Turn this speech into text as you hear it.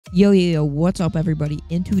Yo, what's up everybody?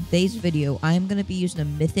 In today's video, I am going to be using a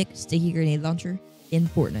mythic sticky grenade launcher in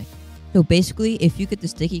Fortnite. So basically, if you get the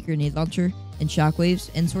sticky grenade launcher and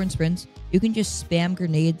shockwaves and sword sprints, you can just spam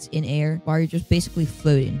grenades in air while you're just basically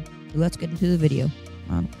floating. So let's get into the video.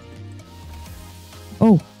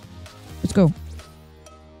 Oh, let's go.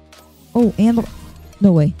 Oh, and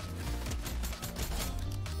no way.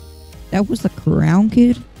 That was the crown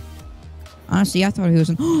kid? Honestly, I thought he was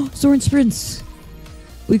in sword sprints.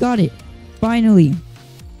 We got it. Finally.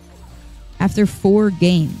 After 4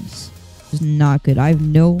 games. This is not good. I have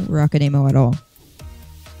no rocket ammo at all.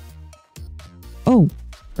 Oh,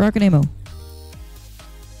 rocket ammo.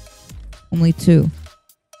 Only 2.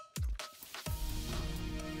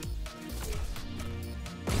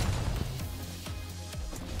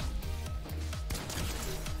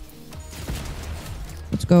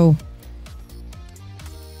 Let's go.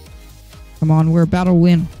 Come on, we're about to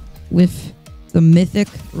win with the mythic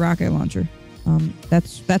rocket launcher.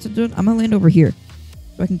 That's a dude. I'm gonna land over here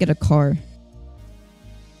so I can get a car.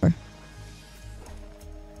 Okay.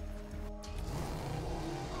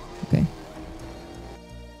 I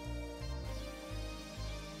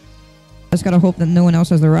just gotta hope that no one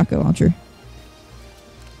else has the rocket launcher.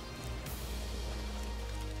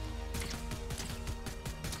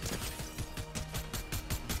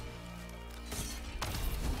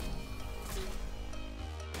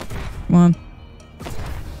 Come on.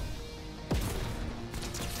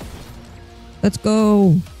 Let's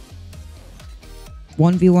go.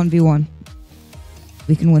 1v1v1.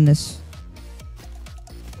 We can win this.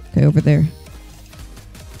 Okay, over there.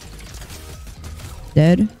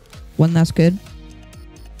 Dead. One last kid.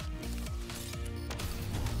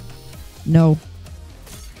 No.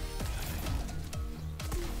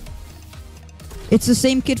 It's the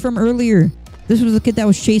same kid from earlier. This was the kid that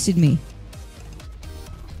was chasing me.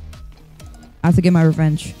 I have to get my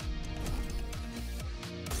revenge.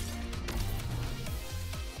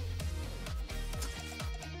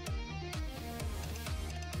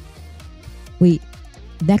 Wait,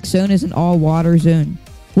 next zone is an all-water zone.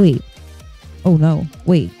 Wait. Oh no.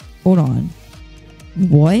 Wait. Hold on.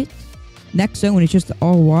 What? Next zone is just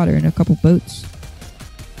all water and a couple boats.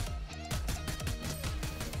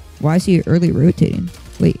 Why is he early rotating?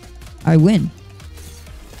 Wait. I win.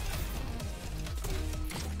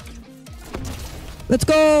 Let's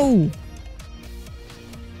go!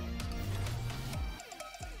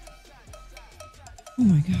 Oh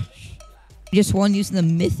my gosh. You just won using the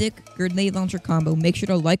mythic grenade launcher combo. Make sure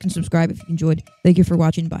to like and subscribe if you enjoyed. Thank you for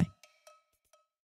watching. Bye.